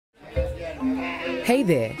Hey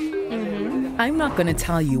there. I'm not going to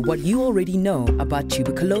tell you what you already know about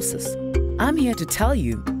tuberculosis. I'm here to tell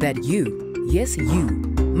you that you, yes you,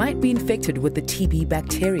 might be infected with the TB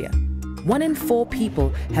bacteria. 1 in 4 people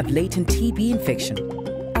have latent TB infection,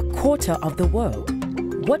 a quarter of the world.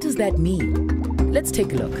 What does that mean? Let's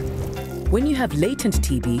take a look. When you have latent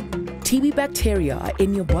TB bacteria are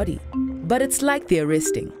in your body, but it's like they're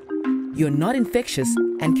resting. You're not infectious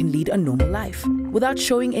and can lead a normal life without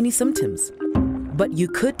showing any symptoms. But you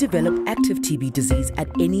could develop active TB disease at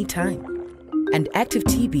any time. And active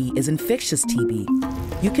TB is infectious TB.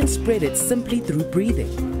 You can spread it simply through breathing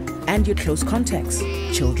and your close contacts,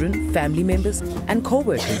 children, family members, and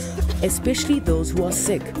co-workers, especially those who are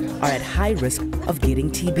sick, are at high risk of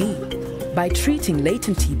getting TB. By treating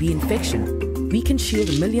latent TB infection, we can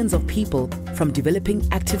shield millions of people from developing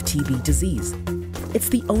active TB disease. It's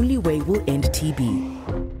the only way we'll end TB.